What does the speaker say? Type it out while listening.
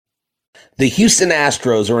The Houston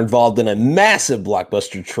Astros are involved in a massive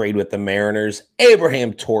blockbuster trade with the Mariners.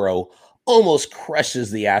 Abraham Toro almost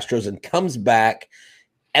crushes the Astros and comes back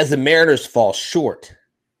as the Mariners fall short.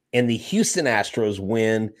 And the Houston Astros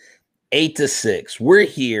win 8-6. We're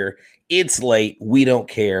here. It's late. We don't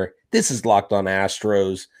care. This is Locked On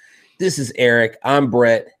Astros. This is Eric. I'm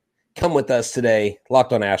Brett. Come with us today.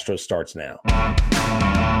 Locked On Astros starts now.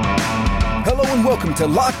 Hello and welcome to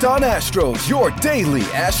Locked On Astros, your daily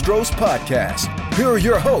Astros podcast. Here are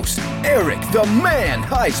your hosts, Eric the Man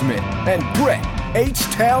Heisman and Brett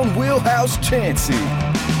H-Town Wheelhouse Chansey.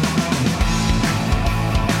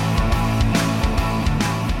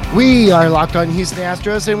 We are Locked On Houston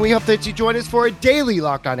Astros, and we hope that you join us for a daily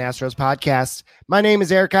Locked On Astros podcast. My name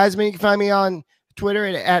is Eric Heisman. You can find me on Twitter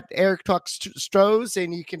at Eric Talks Stros,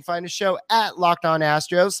 and you can find the show at Locked On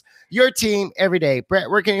Astros, your team every day. Brett,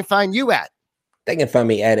 where can you find you at? They can find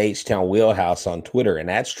me at H-Town Wheelhouse on Twitter and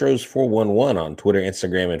at Stros411 on Twitter,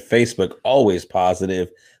 Instagram, and Facebook. Always positive,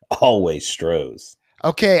 always Stros.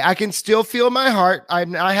 Okay, I can still feel my heart.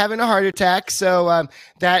 I'm not having a heart attack. So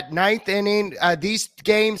that ninth inning, these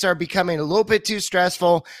games are becoming a little bit too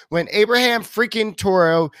stressful. When Abraham freaking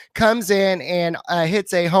Toro comes in and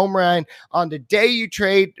hits a home run on the day you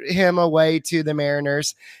trade him away to the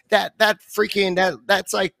Mariners,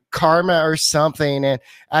 that's like karma or something. And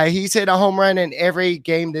he's hit a home run in every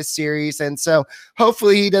game this series. And so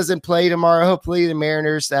hopefully he doesn't play tomorrow. Hopefully the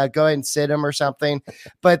Mariners go ahead and sit him or something.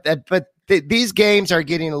 But these games are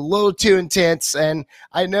getting a little too intense, and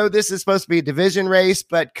I know this is supposed to be a division race,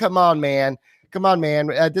 but come on, man.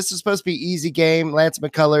 This is supposed to be easy game. Lance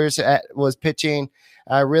McCullers was pitching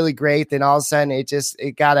really great. Then all of a sudden,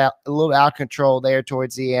 it got a little out of control there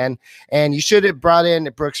towards the end, and you should have brought in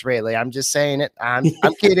Brooks Raley. I'm just saying it. I'm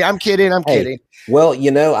kidding. Well,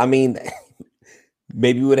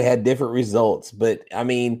 maybe we would have had different results, but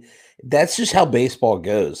that's just how baseball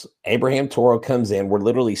goes. Abraham Toro comes in. We're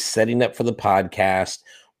literally setting up for the podcast.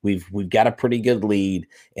 We've got a pretty good lead.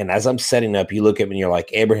 And as I'm setting up, you look at me and you're like,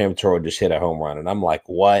 Abraham Toro just hit a home run. And I'm like,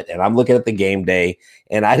 what? And I'm looking at the game day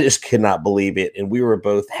and I just could not believe it. And we were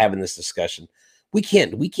both having this discussion. We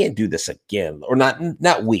can't do this again. Or not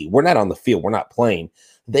we're not on the field. We're not playing.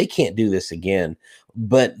 They can't do this again.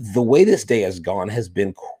 But the way this day has gone has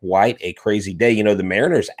been quite a crazy day. The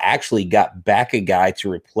Mariners actually got back a guy to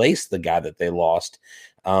replace the guy that they lost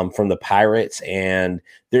from the Pirates. And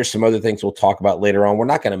there's some other things we'll talk about later on. We're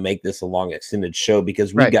not going to make this a long extended show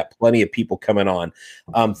because we've got plenty of people coming on.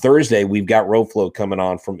 Thursday, we've got Roflo coming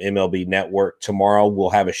on from MLB Network. Tomorrow, we'll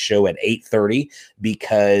have a show at 8:30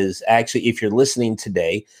 because actually, if you're listening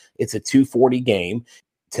today, it's a 2:40 game.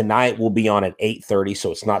 Tonight we'll be on at 8:30, so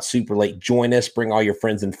it's not super late. Join us, bring all your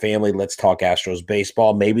friends and family. Let's talk Astros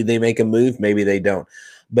baseball. Maybe they make a move, maybe they don't.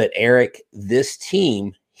 But Eric, this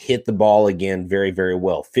team hit the ball again very, very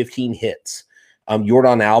well. 15 hits.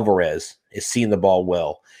 Yordan Alvarez is seeing the ball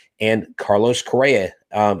well. And Carlos Correa.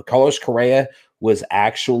 Carlos Correa was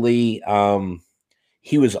actually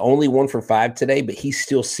he was only 1 for 5 today, but he's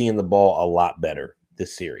still seeing the ball a lot better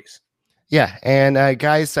this series. Yeah, and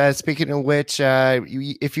guys, speaking of which,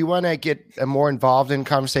 if you want to get more involved in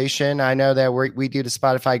conversation, I know that we do the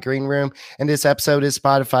Spotify Green Room, and this episode is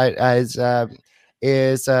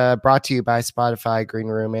is brought to you by Spotify Green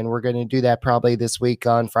Room, and we're going to do that probably this week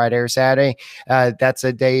on Friday or Saturday. That's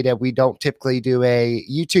a day that we don't typically do a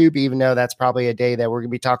YouTube, even though that's probably a day that we're going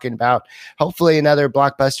to be talking about hopefully another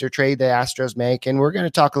blockbuster trade the Astros make, and we're going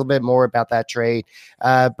to talk a little bit more about that trade.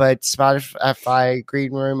 But Spotify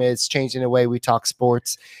Green Room is changing the way we talk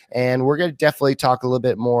sports, and we're going to definitely talk a little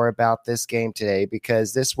bit more about this game today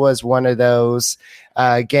because this was one of those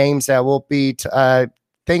games that we'll be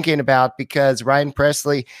thinking about because Ryan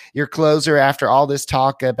Pressly, your closer, after all this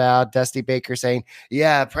talk about Dusty Baker saying,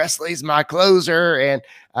 yeah, Presley's my closer, and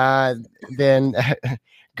then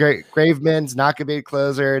Graveman's not going to be a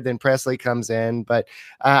closer. Then Pressly comes in. But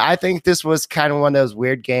I think this was kind of one of those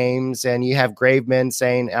weird games. And you have Graveman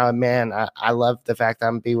saying, oh, man, I love the fact that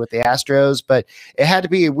I'm going to be with the Astros. But it had to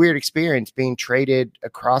be a weird experience being traded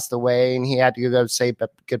across the way. And he had to go say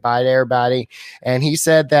goodbye to everybody. And he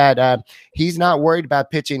said that he's not worried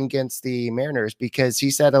about pitching against the Mariners because he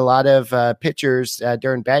said a lot of pitchers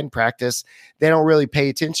during batting practice, they don't really pay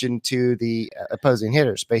attention to the opposing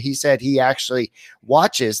hitters. But he said he actually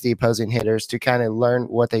watches the opposing hitters to kind of learn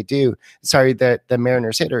what they do. Sorry, the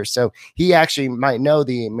Mariners hitters. So he actually might know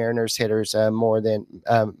the Mariners hitters more than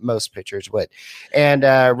most pitchers would. And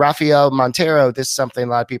Rafael Montero, this is something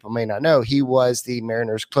a lot of people may not know. He was the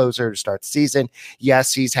Mariners closer to start the season.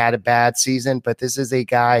 Yes, he's had a bad season, but this is a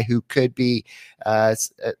guy who could be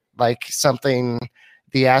like something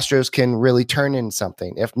the Astros can really turn into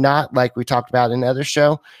something. If not, like we talked about in another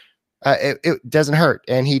show, it doesn't hurt.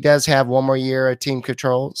 And he does have one more year of team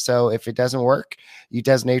control. So if it doesn't work, you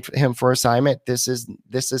designate him for assignment. This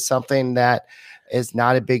is something that is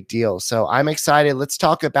not a big deal. So I'm excited. Let's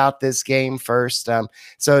talk about this game first.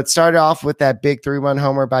 So it started off with that big 3-run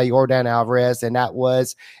homer by Yordan Alvarez, and that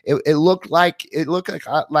was it looked like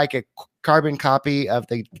a carbon copy of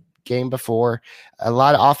the game before. A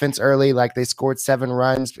lot of offense early, like they scored 7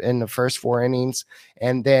 runs in the first 4 innings,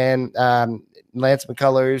 and then Lance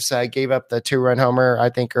McCullers gave up the 2-run homer, I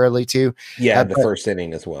think, early too. Yeah, the first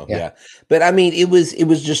inning as well. Yeah. But I mean, it was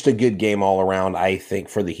just a good game all around, I think,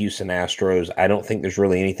 for the Houston Astros. I don't think there's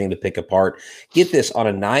really anything to pick apart. Get this, on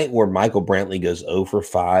a night where Michael Brantley goes 0 for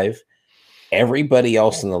 5, everybody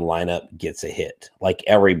else in the lineup gets a hit. Like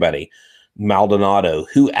everybody. Maldonado,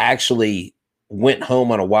 who actually went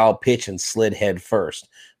home on a wild pitch and slid head first.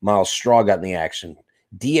 Miles Straw got in the action.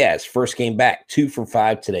 Diaz, first game back, 2 for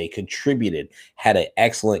 5 today, contributed, had an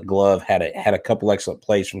excellent glove, had a couple excellent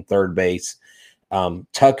plays from third base.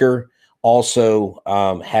 Tucker also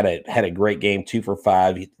had a great game, 2 for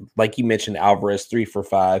 5. Like you mentioned, Alvarez, 3 for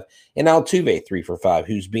 5, and Altuve, 3 for 5,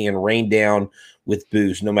 who's being rained down with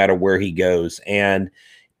boos no matter where he goes. And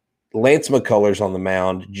Lance McCullers on the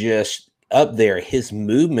mound, just up there. His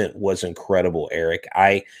movement was incredible, Eric.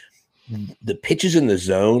 The pitches in the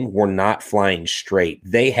zone were not flying straight.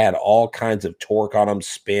 They had all kinds of torque on them,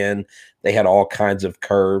 spin. They had all kinds of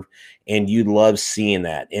curve, and you love seeing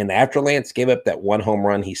that. And after Lance gave up that 1 home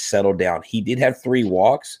run, he settled down. He did have 3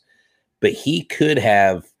 walks, but he could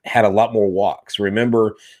have had a lot more walks.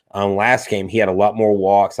 Remember, last game, he had a lot more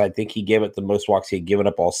walks. I think he gave up the most walks he had given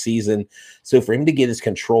up all season. So for him to get his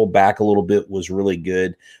control back a little bit was really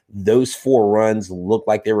good. Those 4 runs looked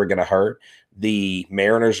like they were going to hurt. The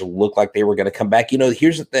Mariners looked like they were going to come back. You know,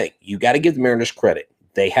 here's the thing. You got to give the Mariners credit.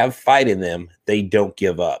 They have fight in them. They don't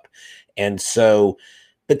give up. And so,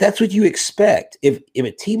 but that's what you expect. If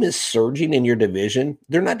a team is surging in your division,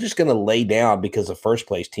 they're not just going to lay down because the first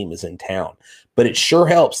place team is in town. But it sure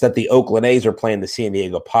helps that the Oakland A's are playing the San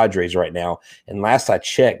Diego Padres right now. And last I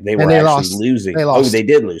checked, they were actually losing. Oh, they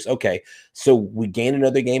did lose. Okay. So we gained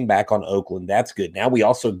another game back on Oakland. That's good. Now we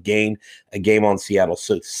also gained a game on Seattle.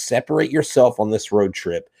 So separate yourself on this road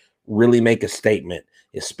trip. Really make a statement,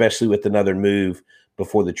 especially with another move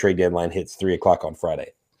before the trade deadline hits 3:00 on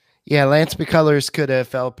Friday. Yeah, Lance McCullers could have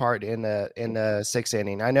fell apart in the 6th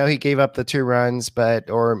inning. I know he gave up the 2 runs, I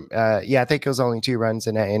think it was only 2 runs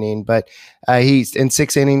in that inning. But he's in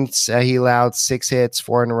 6 innings. He allowed 6 hits,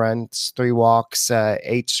 4 earned runs, 3 walks,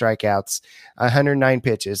 8 strikeouts, 109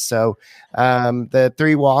 pitches. So the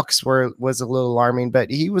 3 walks was a little alarming,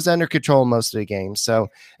 but he was under control most of the game. So,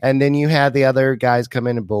 and then you had the other guys come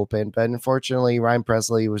in and bullpen, but unfortunately, Ryan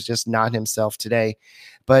Pressly was just not himself today.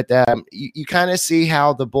 But you kind of see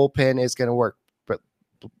how the bullpen is going to work.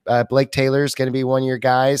 Blake Taylor is going to be one of your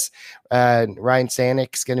guys. Ryan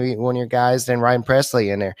Stanek is going to be one of your guys. Then Ryan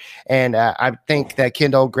Pressly in there. And I think that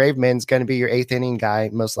Kendall Graveman is going to be your 8th inning guy,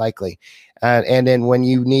 most likely. And then when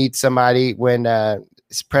you need somebody, when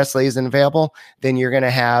Pressly isn't available, then you're going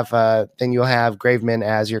to have you'll have Graveman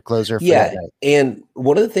as your closer for that night. And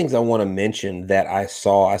one of the things I want to mention that I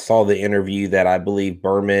saw the interview that I believe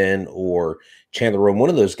Berman or Chandler Rome, one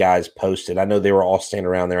of those guys posted. I know they were all standing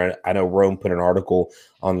around there. I know Rome put an article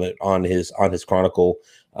on his Chronicle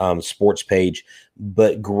sports page,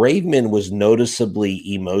 but Graveman was noticeably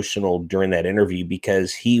emotional during that interview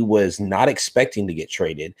because he was not expecting to get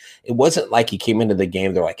traded. It wasn't like he came into the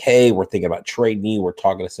game, they're like, hey, we're thinking about trading you. We're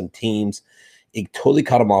talking to some teams. It totally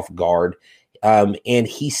caught him off guard. And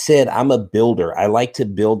he said, I'm a builder. I like to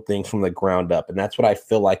build things from the ground up. And that's what I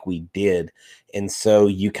feel like we did. And so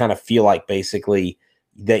you kind of feel like basically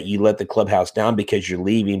that you let the clubhouse down because you're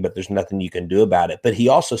leaving, but there's nothing you can do about it. But he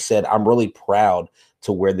also said, I'm really proud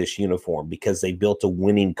to wear this uniform because they built a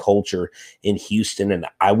winning culture in Houston, and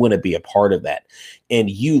I want to be a part of that. And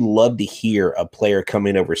you love to hear a player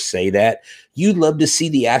coming over say that. You love to see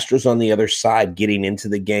the Astros on the other side getting into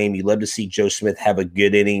the game. You love to see Joe Smith have a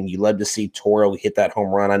good inning. You love to see Toro hit that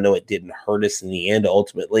home run. I know it didn't hurt us in the end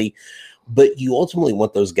ultimately, but you ultimately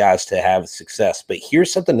want those guys to have success. But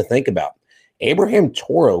here's something to think about. Abraham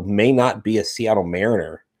Toro may not be a Seattle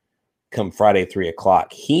Mariner come Friday,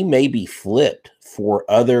 3:00. He may be flipped for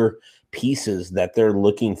other pieces that they're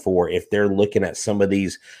looking for if they're looking at some of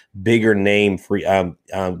these bigger name free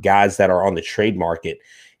guys that are on the trade market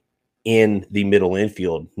in the middle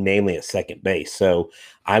infield, namely at second base. So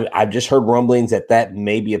I've just heard rumblings that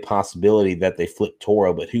may be a possibility that they flip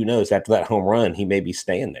Toro, but who knows? After that home run, he may be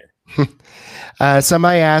staying there.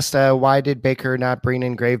 Somebody asked, why did Baker not bring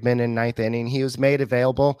in Graveman in ninth inning? He was made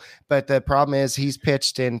available, but the problem is he's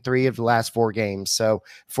pitched in 3 of the last 4 games. So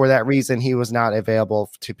for that reason, he was not available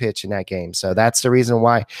to pitch in that game. So that's the reason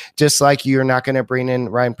why, just like you're not going to bring in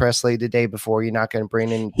Ryan Presley the day before, you're not going to bring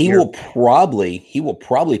in. He will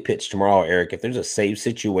probably pitch tomorrow, Eric. If there's a save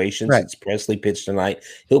situation, Right. Since Presley pitched tonight,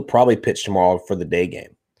 he'll probably pitch tomorrow for the day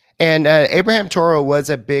game. And Abraham Toro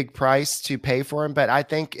was a big price to pay for him, but I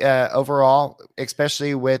think overall,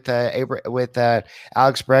 especially with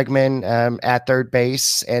Alex Bregman at third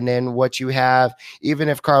base, and then what you have, even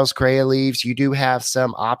if Carlos Correa leaves, you do have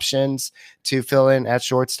some options to fill in at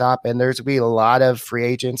shortstop, and there's going to be a lot of free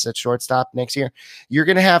agents at shortstop next year. You're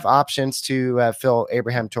going to have options to fill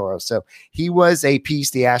Abraham Toro. So he was a piece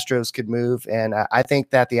the Astros could move, and I think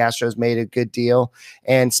that the Astros made a good deal.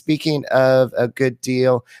 And speaking of a good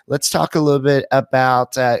deal, let's talk a little bit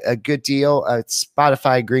about a good deal,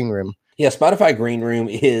 Spotify Green Room. Yeah, Spotify Green Room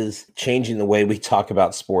is changing the way we talk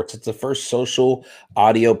about sports. It's the first social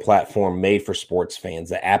audio platform made for sports fans.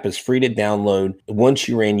 The app is free to download. Once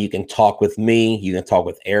you're in, you can talk with me. You can talk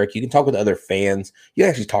with Eric. You can talk with other fans. You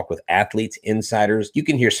can actually talk with athletes, insiders. You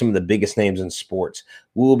can hear some of the biggest names in sports.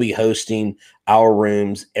 We will be hosting our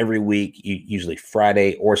rooms every week, usually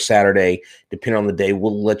Friday or Saturday, depending on the day.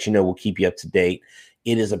 We'll let you know. We'll keep you up to date.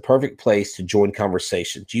 It is a perfect place to join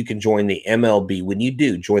conversations. You can join the MLB. When you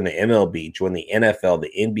do, join the MLB, join the NFL,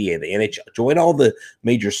 the NBA, the NHL, join all the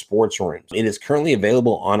major sports rooms. It is currently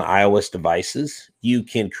available on iOS devices. You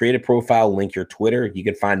can create a profile, link your Twitter. You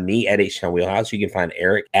can find me at H-Town Wheelhouse. You can find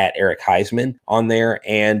Eric at Eric Heisman on there.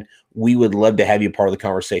 And we would love to have you part of the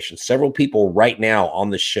conversation. Several people right now on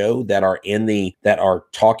the show that are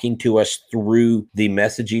talking to us through the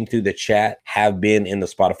messaging, through the chat, have been in the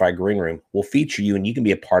Spotify Green Room. We'll feature you and you can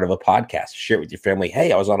be a part of a podcast. Share it with your family.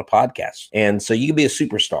 Hey, I was on a podcast. And so you can be a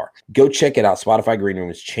superstar. Go check it out. Spotify Green Room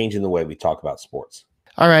is changing the way we talk about sports.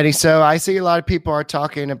 Alrighty, so I see a lot of people are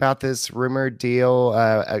talking about this rumored deal,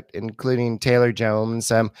 including Taylor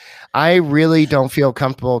Jones. I really don't feel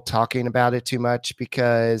comfortable talking about it too much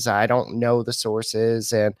because I don't know the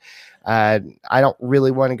sources, and I don't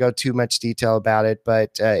really want to go too much detail about it.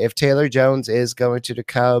 But if Taylor Jones is going to the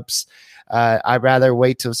Cubs, I'd rather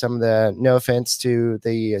wait till some of the, no offense to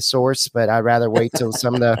the source, but I'd rather wait till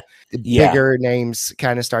some of the bigger names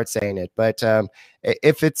kind of start saying it. But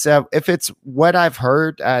if it's what I've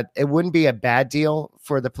heard, it wouldn't be a bad deal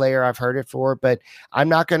for the player I've heard it for. But I'm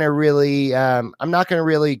not going to really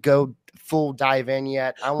go full dive in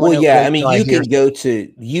yet. You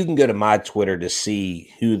can go to my Twitter to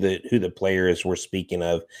see who the players we're speaking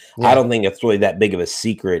of. Yeah. I don't think it's really that big of a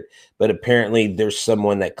secret, but apparently there's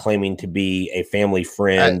someone that claiming to be a family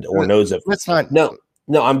friend or knows of.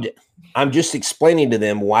 I'm just explaining to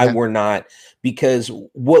them why we're not, because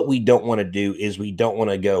what we don't want to do is we don't want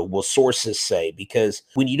to go, well, sources say, because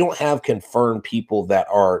when you don't have confirmed people that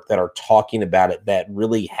are talking about it, that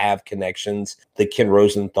really have connections, the Ken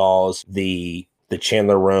Rosenthal's, the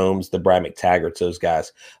Chandler Romes, the Brad McTaggarts, those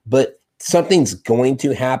guys, but something's going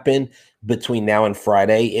to happen between now and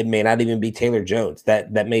Friday. It may not even be Taylor Jones.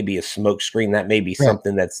 That may be a smoke screen. That may be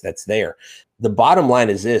something that's there. The bottom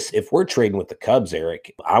line is this: if we're trading with the Cubs,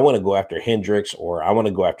 Eric, I want to go after Hendricks or I want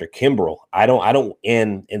to go after Kimbrel. I don't,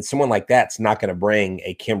 and someone like that's not going to bring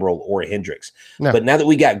a Kimbrel or a Hendricks. No. But now that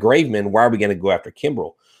we got Graveman, why are we going to go after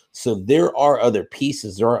Kimbrel? So there are other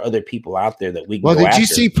pieces. There are other people out there that we can go after. Well, did you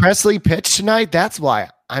see Presley pitch tonight? That's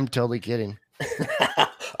why. I'm totally kidding.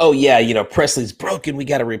 Oh yeah, Presley's broken. We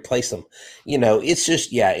got to replace him. It's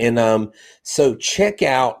just and so check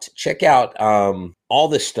out all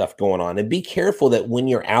this stuff going on, and be careful that when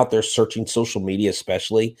you're out there searching social media,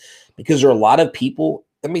 especially because there are a lot of people.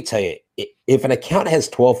 Let me tell you, if an account has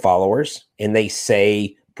 12 followers and they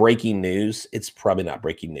say breaking news, it's probably not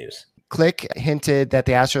breaking news. Click hinted that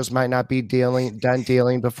the Astros might not be done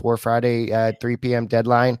dealing before Friday 3 p.m.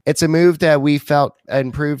 deadline. It's a move that we felt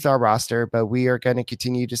improved our roster, but we are going to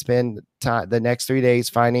continue to spend the next 3 days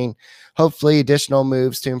finding hopefully additional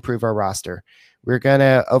moves to improve our roster. We're going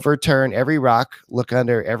to overturn every rock, look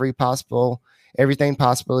under everything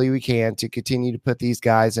possibly we can to continue to put these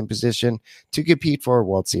guys in position to compete for a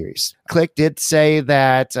World Series. Click did say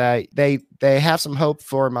that they have some hope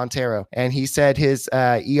for Montero, and he said his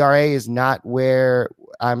ERA is not where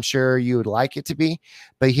I'm sure you would like it to be,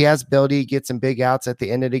 but he has ability to get some big outs at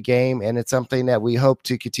the end of the game, and it's something that we hope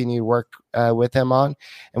to continue to work with him on,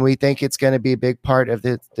 and we think it's going to be a big part of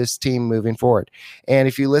this team moving forward. And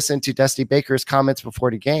if you listen to Dusty Baker's comments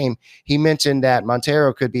before the game, he mentioned that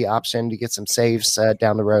Montero could be optioned to get some saves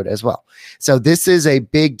down the road as well. So this is a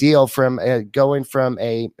big deal from going from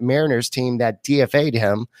a Mariners team that DFA'd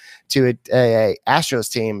him to a Astros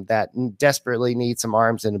team that desperately needs some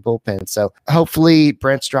arms in the bullpen. So hopefully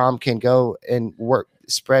Brent Strom can go and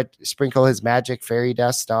sprinkle his magic fairy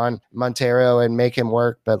dust on Montero and make him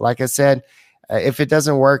work. But like I said, if it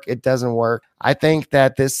doesn't work, it doesn't work. I think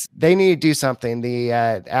that they need to do something. The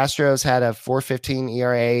Astros had a 4.15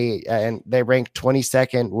 ERA and they ranked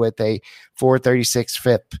 22nd with a 4.36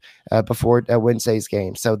 FIP before Wednesday's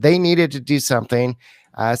game. So they needed to do something.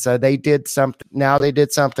 So they did something. Now they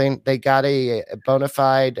did something. They got a bona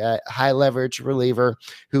fide high leverage reliever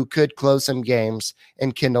who could close some games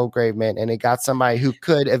in Kendall Graveman, and they got somebody who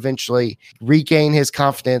could eventually regain his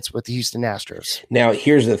confidence with the Houston Astros. Now,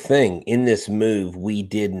 here's the thing. In this move, we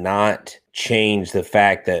did not change the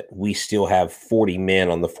fact that we still have 40 men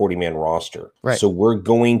on the 40-man roster. Right. So we're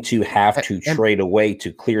going to have to trade away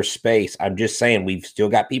to clear space. I'm just saying we've still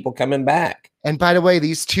got people coming back. And by the way,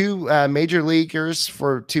 these two major leaguers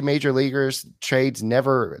trades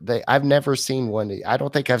I've never seen one. I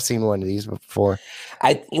don't think I've seen one of these before.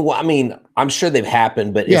 I'm sure they've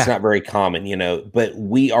happened, but it's not very common, but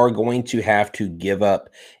we are going to have to give up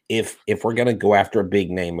if we're going to go after a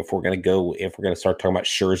big name, if we're going to start talking about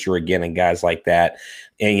Scherzer again and guys like that.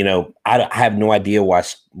 And, I have no idea why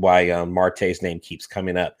Marte's name keeps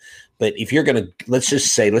coming up. But if you're going to, let's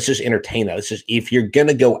just entertain that. If you're going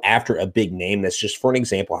to go after a big name, that's just for an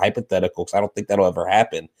example, hypothetical, because I don't think that'll ever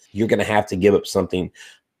happen. You're going to have to give up something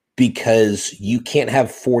because you can't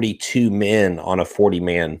have 42 men on a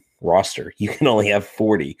 40-man roster. You can only have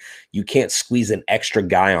 40. You can't squeeze an extra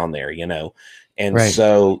guy on there, And right.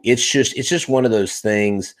 So it's just one of those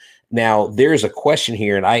things. Now, there's a question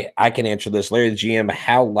here, and I can answer this. Larry, the GM,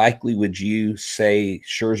 how likely would you say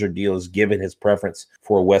Scherzer deal is given his preference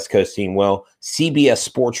for a West Coast team? Well, CBS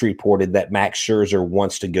Sports reported that Max Scherzer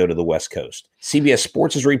wants to go to the West Coast. CBS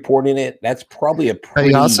Sports is reporting it. That's probably But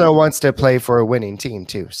he also wants to play for a winning team,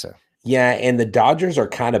 too, so. Yeah, and the Dodgers are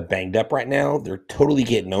kind of banged up right now. They're totally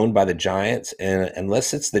getting owned by the Giants, and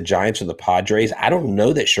unless it's the Giants or the Padres, I don't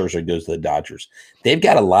know that Scherzer goes to the Dodgers. They've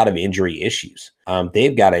got a lot of injury issues. The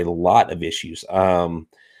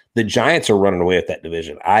Giants are running away with that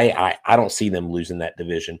division. I don't see them losing that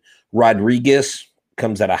division. Rodriguez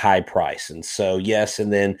comes at a high price, and so yes,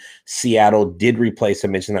 and then Seattle did replace. I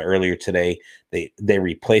mentioned that earlier today. They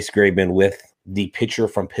replaced Graveman with the pitcher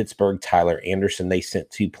from Pittsburgh, Tyler Anderson. They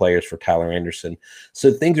sent 2 players for Tyler Anderson.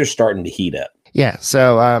 So things are starting to heat up. Yeah.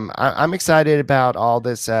 So I'm excited about all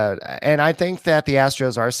this. And I think that the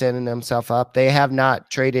Astros are setting themselves up. They have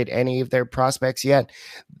not traded any of their prospects yet.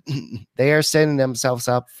 They are setting themselves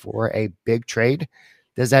up for a big trade.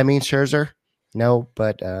 Does that mean Scherzer? No,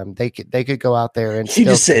 but they could go out there and you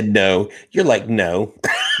just said no. You're like, no.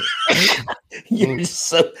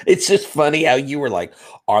 It's just funny how you were like,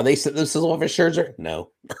 are they setting themselves up for Scherzer?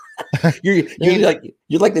 No. you're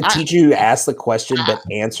like the teacher who asks the question but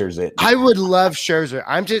answers it. I would love Scherzer.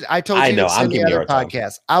 I told you this in the other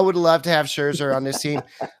podcast. I would love to have Scherzer on this team.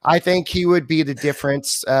 I think he would be the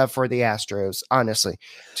difference for the Astros, honestly.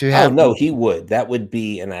 He would. That would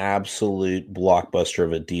be an absolute blockbuster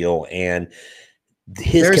of a deal. And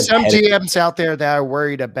there's some GMs out there that are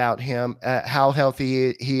worried about him, how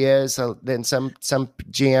healthy he is. So then some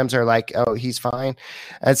GMs are like, "Oh, he's fine,"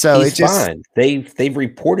 and so he's fine. They've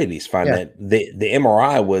reported he's fine. Yeah. That the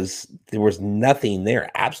MRI there was nothing there,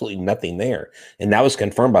 absolutely nothing there, and that was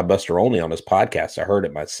confirmed by Buster Olney on his podcast. I heard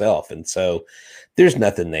it myself, and so there's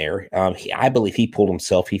nothing there. I believe he pulled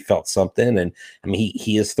himself. He felt something, and I mean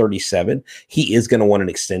he is 37. He is going to want an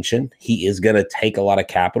extension. He is going to take a lot of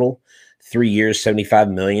capital. 3 years, $75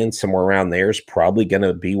 million, somewhere around there is probably going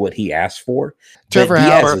to be what he asked for. Trevor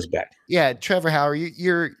Howard is back. Yeah, Trevor Howard,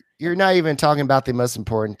 you're not even talking about the most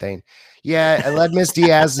important thing. Yeah, Aledmys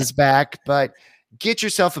Diaz is back, but get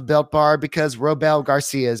yourself a Built Bar because Robel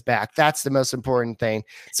Garcia is back. That's the most important thing.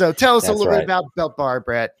 So tell us a little bit about Built Bar,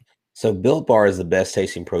 Brett. So Built Bar is the best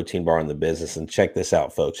tasting protein bar in the business. And check this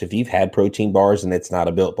out, folks. If you've had protein bars and it's not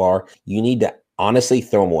a Built Bar, you need to honestly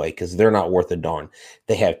throw them away because they're not worth a darn.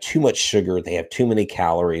 They have too much sugar. They have too many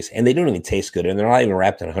calories, and they don't even taste good. And they're not even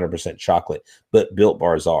wrapped in 100% chocolate, but Built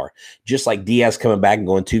Bars are. Just like Diaz coming back and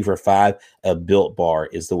going 2 for 5, a Built Bar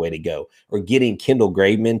is the way to go. Or getting Kendall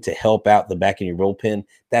Graveman to help out the back in your bullpen,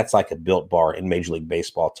 That's like a Built Bar in Major League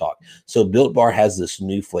Baseball talk. So Built Bar has this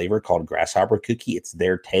new flavor called Grasshopper Cookie. It's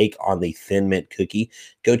their take on the Thin Mint cookie.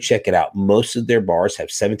 Go check it out. Most of their bars have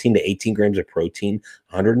 17 to 18 grams of protein,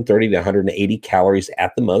 130 to 180 calories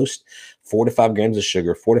at the most, 4 to 5 grams of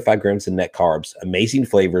sugar, 4 to 5 grams of net carbs, amazing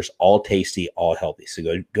flavors, all tasty, all healthy. So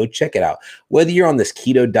go check it out. Whether you're on this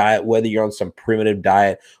keto diet, whether you're on some primitive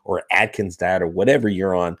diet or Atkins diet or whatever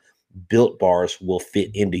you're on, Built Bars will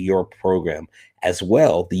fit into your program. As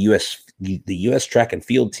well, the U.S. track and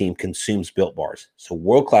field team consumes Built Bars. So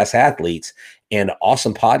world-class athletes and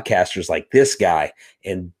awesome podcasters like this guy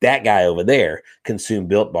and that guy over there consume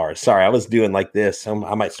Built Bars. Sorry, I was doing like this. I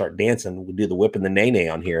might start dancing. We'll do the whip and the nay-nay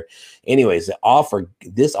on here. Anyways,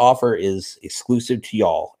 this offer is exclusive to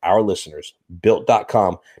y'all, our listeners.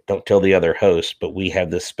 Built.com. Don't tell the other hosts, but we have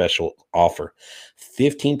this special offer.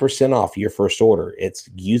 15% off your first order.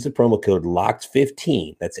 Use the promo code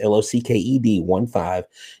LOCKED15. That's LOCKED15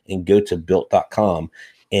 and go to built.com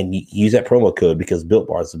and use that promo code because Built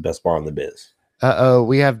Bar is the best bar in the biz.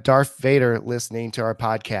 We have Darth Vader listening to our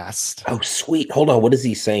podcast. Oh, sweet. Hold on. What is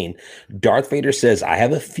he saying? Darth Vader says, I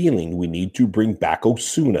have a feeling we need to bring back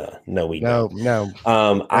Osuna. No, we don't. No.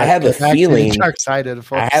 I have a feeling. Dark side of the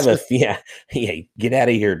Force. I have a yeah. Get out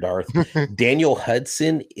of here, Darth. Daniel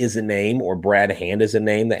Hudson is a name, or Brad Hand is a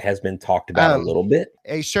name that has been talked about a little bit.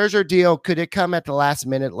 A Scherzer deal, could it come at the last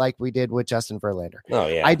minute like we did with Justin Verlander? Oh,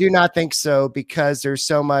 yeah. I do not think so because there's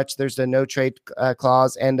so much. There's the no trade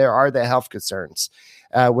clause, and there are the health concerns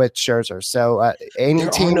with Scherzer. So any there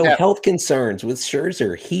team are no health concerns with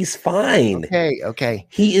Scherzer. He's fine. Okay.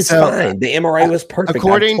 He is fine. The MRI was perfect.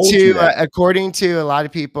 According to a lot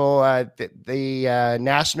of people, the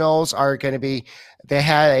Nationals are going to be. They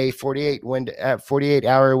had a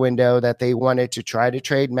 48-hour window that they wanted to try to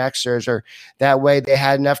trade Max Scherzer. That way, they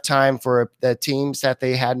had enough time for the teams that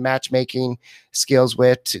they had matchmaking skills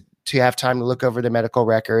with to have time to look over the medical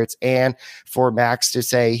records and for Max to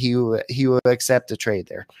say he will accept a trade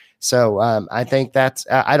there. So I think that's.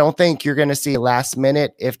 I don't think you're going to see a last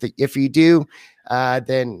minute. If you do,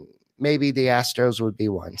 then maybe the Astros would be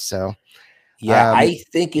one. So. Yeah, I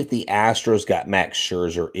think if the Astros got Max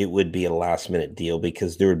Scherzer, it would be a last-minute deal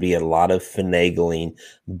because there would be a lot of finagling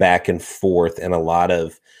back and forth and a lot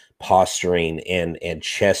of posturing and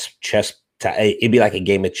chess. It'd be like a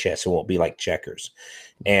game of chess. It won't be like checkers.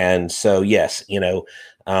 And so, yes,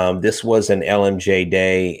 this was an LMJ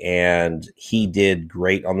day, and he did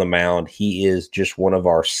great on the mound. He is just one of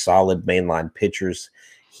our solid mainline pitchers.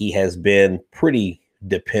 He has been pretty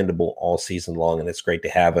dependable all season long, and it's great to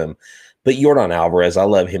have him. But Yordan Alvarez, I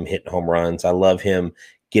love him hitting home runs. I love him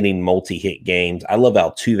getting multi-hit games. I love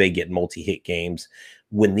Altuve getting multi-hit games.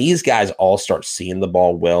 When these guys all start seeing the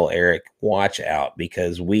ball well, Eric, watch out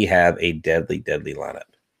because we have a deadly, deadly lineup.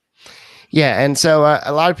 Yeah, and so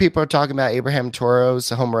a lot of people are talking about Abraham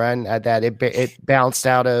Toro's home run, that it bounced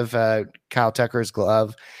out of Kyle Tucker's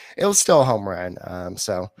glove. It was still a home run.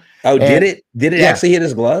 Did it? Did it actually hit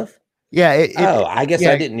his glove? Yeah. I guess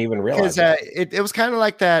I didn't even realize. It was kind of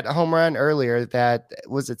like that home run earlier. That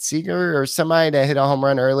was it, Seager or somebody that hit a home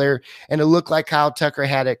run earlier, and it looked like Kyle Tucker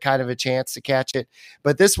had a kind of a chance to catch it.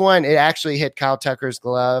 But this one, it actually hit Kyle Tucker's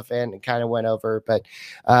glove and it kind of went over. But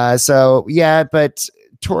but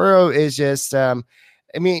Toro is just.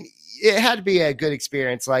 It had to be a good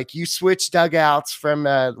experience. Like you switched dugouts from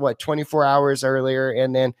 24 hours earlier,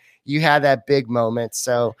 and then you had that big moment.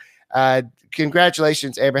 So.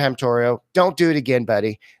 Congratulations, Abraham Toro. Don't do it again,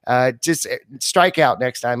 buddy. Just strike out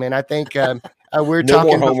next time. And I think we're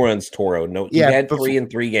talking more home runs, Toro. No, you had 3 in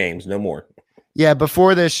 3 games. No more. Yeah,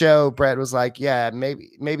 before the show, Brett was like, "Yeah,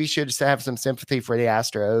 maybe should have some sympathy for the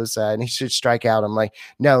Astros, and he should strike out." I'm like,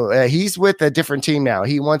 "No, he's with a different team now.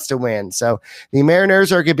 He wants to win." So the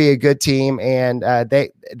Mariners are going to be a good team, and I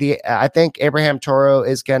think Abraham Toro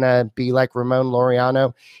is going to be like Ramon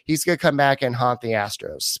Laureano. He's going to come back and haunt the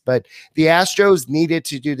Astros. But the Astros needed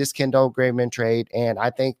to do this Kendall Graveman trade, and I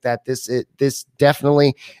think that this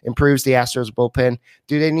definitely improves the Astros bullpen.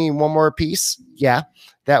 Do they need one more piece? Yeah.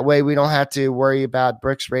 That way we don't have to worry about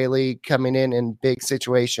Brooks Raley coming in big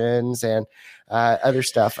situations and other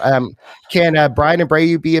stuff. Can Brian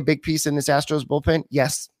Abreu be a big piece in this Astros bullpen?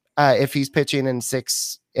 Yes. If he's pitching in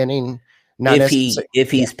 6 inning,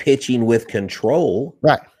 if he's pitching with control,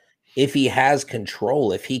 right. If he has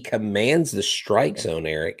control, if he commands the strike zone,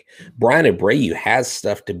 Eric, Brian Abreu has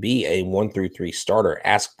stuff to be a 1-3 starter.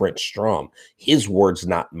 Ask Brent Strom. His words,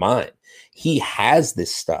 not mine. He has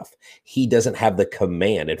this stuff. He doesn't have the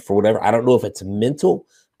command. And for whatever, I don't know if it's mental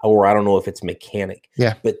or I don't know if it's mechanic.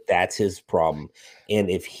 Yeah. But that's his problem. And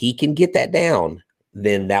if he can get that down,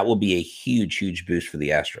 then that will be a huge, huge boost for the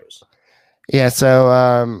Astros. Yeah,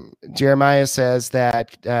 so Jeremiah says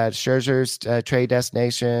that Scherzer's trade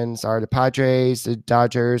destinations are the Padres, the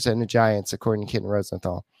Dodgers, and the Giants, according to Kent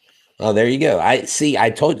Rosenthal. Oh, there you go. I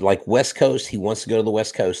told you, like West Coast, he wants to go to the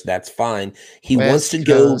West Coast. That's fine. He wants West to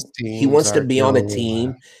go, Coast he teams wants to are be on a going.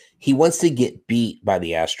 team. He wants to get beat by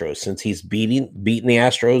the Astros since he's beaten the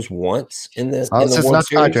Astros once in As the long as it's World not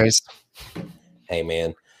Series. Padres. Hey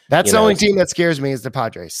man, That's the only team that scares me is the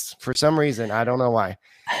Padres. For some reason, I don't know why.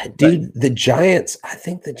 Dude, the Giants, I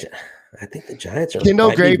think the Giants might be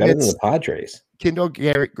better than the Padres. Kendall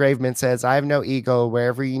Graveman says, I have no ego.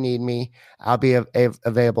 Wherever you need me, I'll be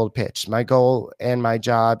available to pitch. My goal and my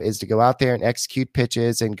job is to go out there and execute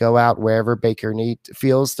pitches and go out wherever Baker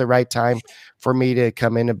feels the right time for me to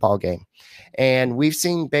come in a ball game. And we've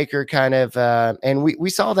seen Baker kind of, and we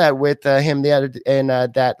saw that with him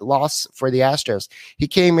that loss for the Astros. He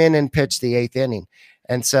came in and pitched the 8th inning.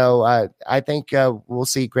 And so I think we'll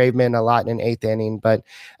see Graveman a lot in 8th inning, but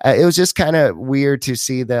it was just kind of weird to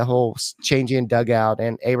see the whole changing dugout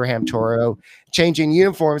and Abraham Toro changing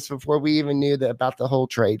uniforms before we even knew about the whole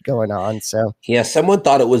trade going on. So yeah, someone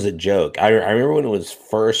thought it was a joke. I remember when it was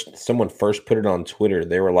someone first put it on Twitter.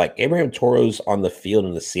 They were like, Abraham Toro's on the field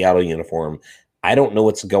in the Seattle uniform. I don't know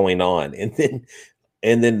what's going on.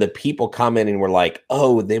 And then the people commenting were like,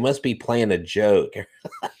 oh, they must be playing a joke.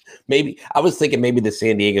 Maybe I was thinking maybe the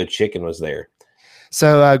San Diego Chicken was there.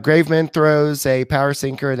 So Graveman throws a power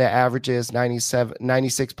sinker that averages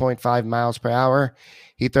 96.5 miles per hour.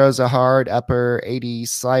 He throws a hard upper 80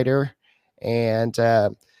 slider, and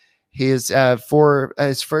his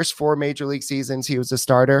first 4 major league seasons, he was a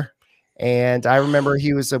starter. And I remember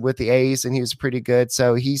he was with the A's and he was pretty good.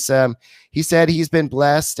 So he said he's been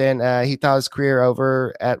blessed, and he thought his career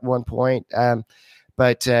over at one point.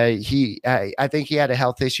 But I think he had a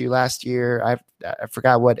health issue last year. I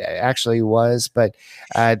forgot what it actually was, but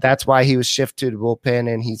that's why he was shifted to the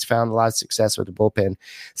bullpen, and he's found a lot of success with the bullpen.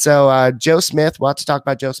 So Joe Smith, we'll have to talk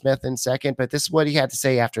about Joe Smith in a second, but this is what he had to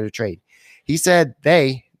say after the trade. He said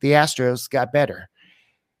the Astros, got better.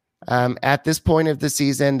 At this point of the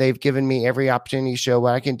season, they've given me every opportunity to show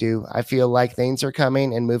what I can do. I feel like things are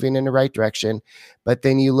coming and moving in the right direction, but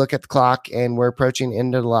then you look at the clock and we're approaching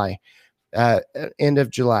end of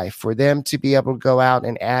July. For them to be able to go out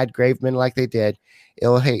and add Graveman like they did,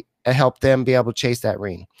 it'll help them be able to chase that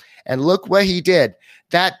ring. And look what he did.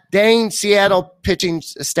 That dang Seattle pitching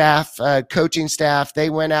staff, coaching staff, they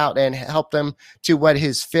went out and helped them to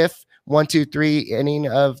his 5th 1-2-3 inning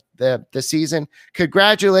of the season.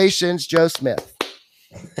 Congratulations, Joe Smith.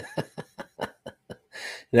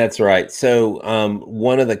 That's right. So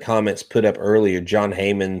one of the comments put up earlier, John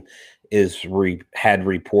Heyman had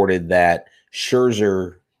reported that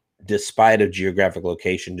Scherzer, despite of geographic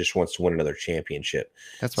location, just wants to win another championship.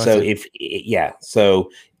 That's what so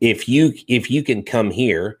if you can come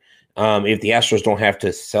here, if the Astros don't have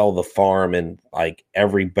to sell the farm and like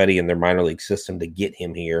everybody in their minor league system to get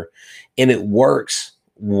him here, and it works,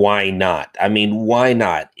 why not? I mean, why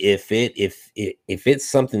not? If it's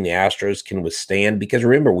something the Astros can withstand, because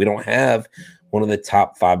remember, we don't have one of the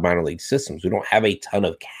top 5 minor league systems. We don't have a ton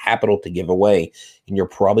of capital to give away, and you're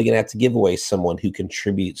probably going to have to give away someone who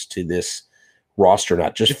contributes to this roster,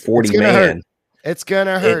 not just 40 man. It's going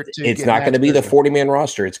to hurt. It's not going to be the 40-man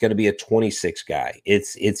roster. It's going to be a 26 guy.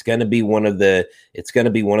 It's going to be one of the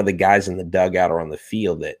guys in the dugout or on the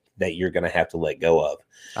field that you're going to have to let go of.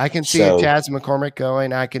 I can see Chas McCormick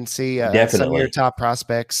going. I can see some of your top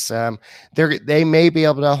prospects. They may be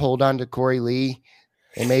able to hold on to Corey Lee.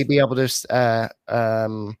 They may be able to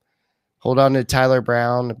hold on to Tyler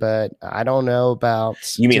Brown, but I don't know about.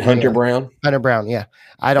 You mean Hunter Brown? Hunter Brown, yeah.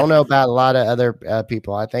 I don't know about a lot of other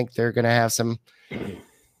people. I think they're going to have some.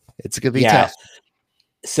 It's going to be tough.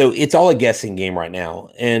 So it's all a guessing game right now.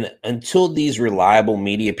 And until these reliable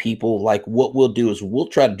media people, like what we'll do is we'll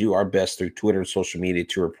try to do our best through Twitter and social media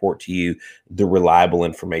to report to you the reliable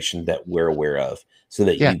information that we're aware of, so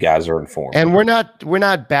that you guys are informed. And we're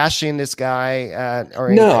not bashing this guy or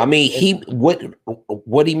anything. No, I mean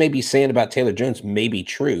what he may be saying about Taylor Jones may be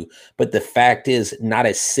true, but the fact is not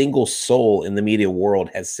a single soul in the media world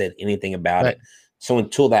has said anything about it. So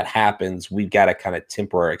until that happens, we've got to kind of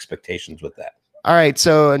temper our expectations with that. All right,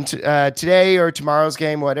 so today or tomorrow's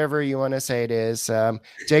game, whatever you want to say it is,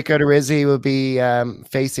 Jake Odorizzi will be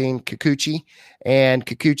facing Kikuchi, and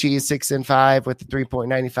Kikuchi is 6-5 with a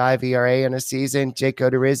 3.95 ERA in a season. Jake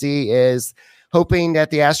Odorizzi is hoping that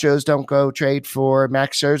the Astros don't go trade for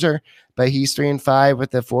Max Scherzer, but he's 3-5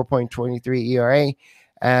 with a 4.23 ERA.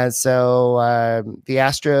 And so the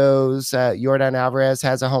Astros, Yordan Alvarez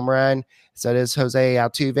has a home run. So does Jose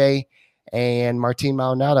Altuve. and Martin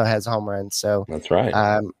Maldonado has a home run. So that's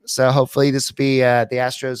right. So hopefully this will be the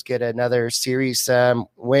Astros get another series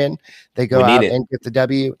win. They go out and get the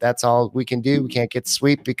W. That's all we can do. We can't get the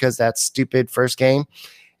sweep because that's stupid first game.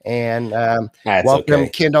 And welcome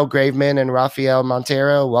Kendall Graveman and Rafael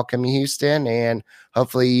Montero. Welcome Houston, and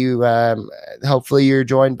hopefully you're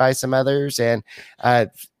joined by some others. And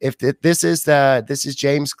if this is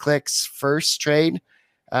James Click's first trade,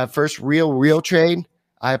 first real trade,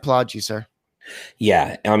 I applaud you, sir.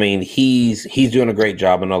 Yeah, I mean he's doing a great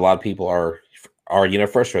job, and a lot of people are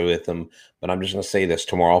frustrated with him. But I'm just going to say this: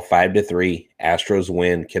 tomorrow, 5-3, Astros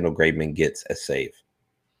win. Kendall Graveman gets a save.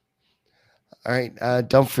 All right.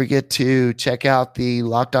 Don't forget to check out the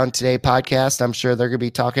Locked On Today podcast. I'm sure they're going to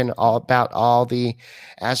be talking all about all the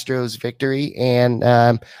Astros victory. And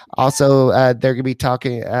also they're going to be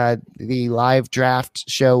talking, the live draft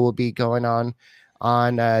show will be going on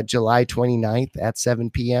July 29th at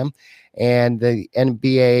 7 p.m. And the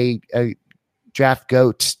NBA draft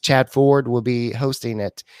GOAT Chad Ford will be hosting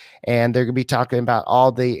it, and they're going to be talking about all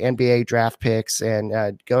the NBA draft picks. And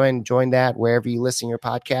go and join that wherever you listen to your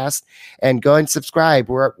podcast, and go and subscribe.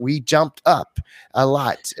 We jumped up a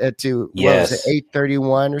lot to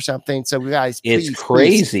 831 or something. So guys, it's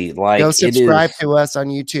crazy. Like, go subscribe to us on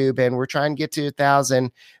YouTube, and we're trying to get to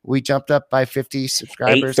 1,000. We jumped up by 50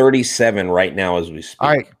 subscribers. 837 right now as we speak. All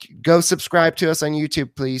right, go subscribe to us on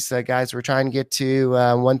YouTube, please, guys. We're trying to get to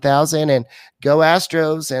 1,000, and go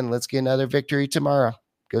Astros, and let's get another victory tomorrow.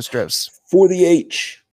 Go Stros. For the H.